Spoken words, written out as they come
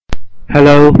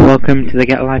Hello, welcome to the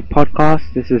Get Life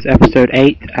podcast. This is episode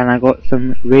 8 and I got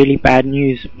some really bad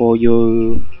news for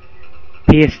you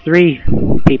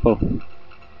PS3 people.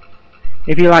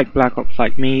 If you like Black Ops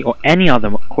like me or any other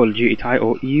Call of Duty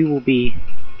title, you will be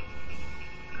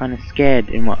kind of scared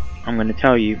in what I'm going to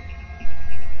tell you.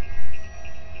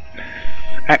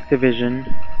 Activision,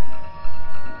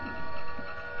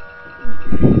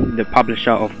 the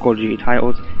publisher of Call of Duty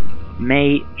titles,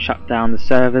 may shut down the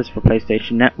servers for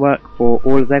PlayStation Network for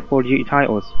all of their Call of Duty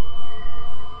titles.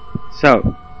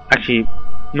 So, actually,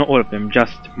 not all of them,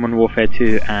 just Modern Warfare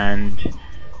 2 and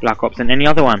Black Ops and any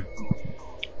other one.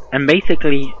 And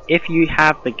basically, if you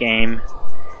have the game,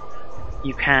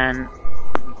 you can.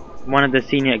 One of the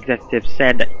senior executives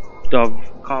said, Dov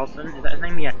Carlson, is that his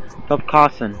name? Yeah, Dov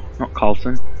Carson, not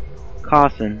Carlson.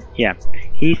 Carson, yeah.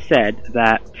 He said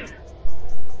that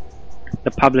the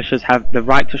publishers have the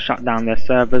right to shut down their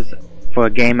servers for a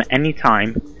game at any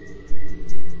time,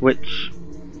 which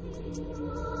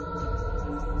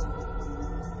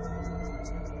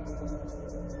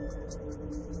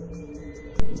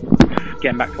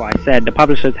getting back to what I said, the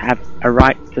publishers have a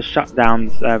right to shut down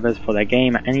the servers for their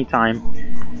game at any time,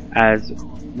 as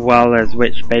well as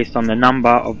which based on the number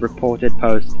of reported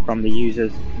posts from the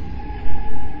users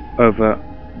over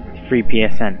free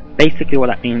PSN. Basically what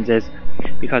that means is,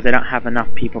 because they don't have enough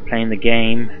people playing the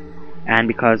game, and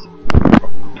because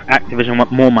Activision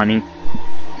want more money,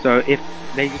 so if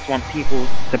they just want people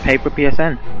to pay for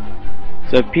PSN,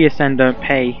 so if PSN don't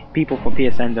pay, people for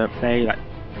PSN don't pay, like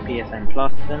PSN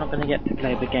Plus, they're not going to get to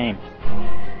play the game,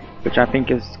 which I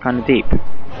think is kind of deep.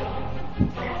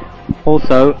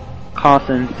 Also,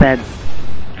 Carson said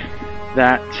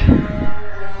that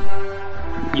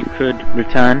you could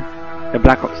return the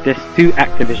Black Ops disc to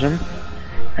Activision,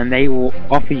 and they will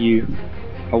offer you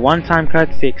a one-time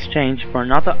courtesy exchange for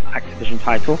another Activision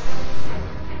title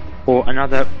or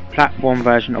another platform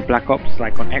version of Black Ops,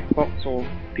 like on Xbox or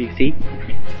PC,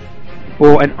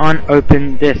 or an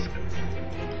unopened disc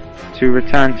to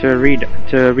return to a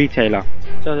retailer.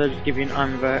 So they'll just give you an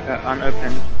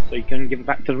unopened, so you can give it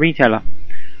back to the retailer.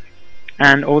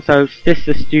 And also,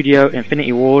 sister studio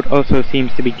Infinity Ward also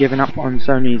seems to be giving up on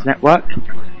Sony's network,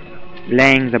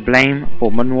 laying the blame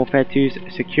for Modern Warfare 2's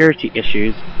security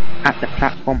issues at the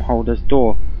platform holder's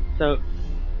door. So,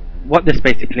 what this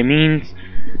basically means,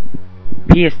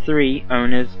 PS3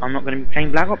 owners are not going to be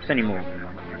playing Black Ops anymore.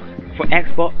 For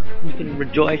Xbox, you can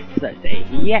rejoice and say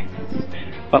yes,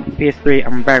 but for PS3,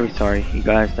 I'm very sorry, you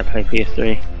guys that play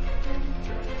PS3.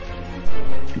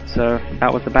 So,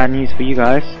 that was the bad news for you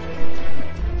guys.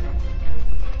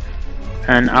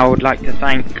 And I would like to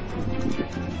thank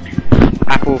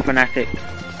Apple Fanatic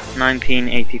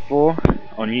 1984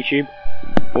 on YouTube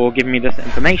for giving me this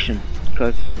information,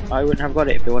 because I wouldn't have got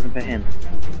it if it wasn't for him.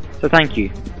 So thank you.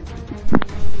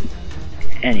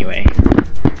 Anyway,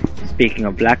 speaking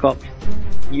of Black Ops,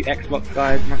 you Xbox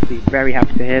guys must be very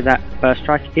happy to hear that First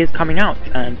Strike is coming out,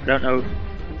 and I don't know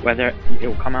whether it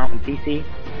will come out on PC,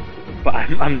 but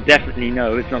I'm definitely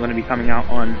know it's not going to be coming out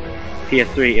on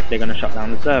PS3 if they're going to shut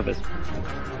down the servers.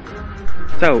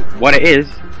 So what it is,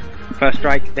 First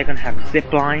Strike, they're going to have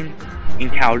zipline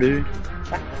in Kowloon.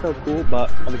 That's so cool,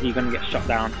 but obviously you're going to get shot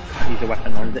down. Use a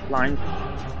weapon on ziplines.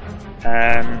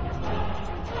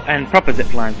 And proper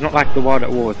ziplines, not like the World at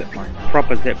War ziplines.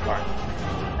 Proper ziplines.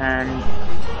 And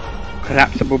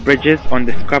collapsible bridges on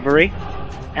Discovery.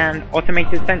 And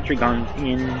automated sentry guns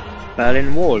in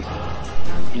Berlin Walls,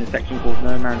 in a section called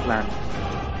No Man's Land.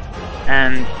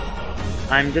 And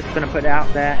I'm just going to put it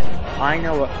out there, I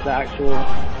know what the actual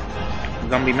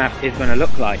zombie map is going to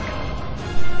look like.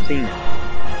 I've seen it.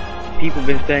 People have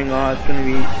been saying, oh, it's going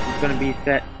to be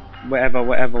set whatever.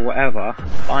 But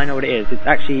I know what it is. It's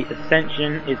actually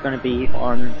Ascension is going to be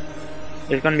on.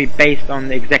 It's going to be based on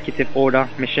the Executive Order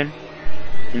mission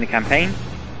in the campaign.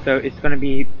 So it's going to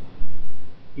be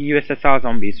USSR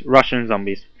zombies, Russian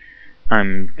zombies.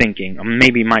 I'm thinking, or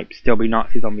maybe it might still be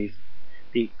Nazi zombies.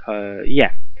 Because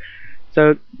yeah.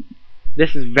 So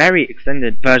this is very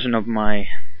extended version of my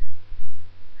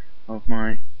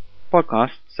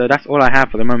podcast, so that's all I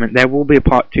have for the moment. There will be a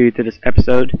part 2 to this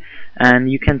episode, and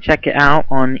you can check it out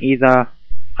on either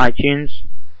iTunes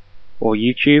or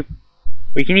YouTube,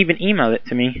 or you can even email it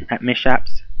to me at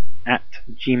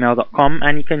mishaps@gmail.com,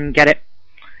 and you can get it,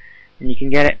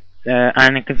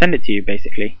 and I can send it to you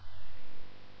basically.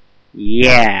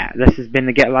 Yeah, this has been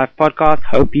the Get Life podcast.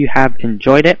 Hope you have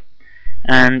enjoyed it,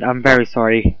 and I'm very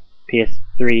sorry,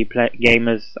 PS3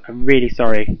 gamers. I'm really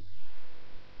sorry.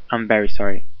 I'm very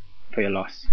sorry for your loss.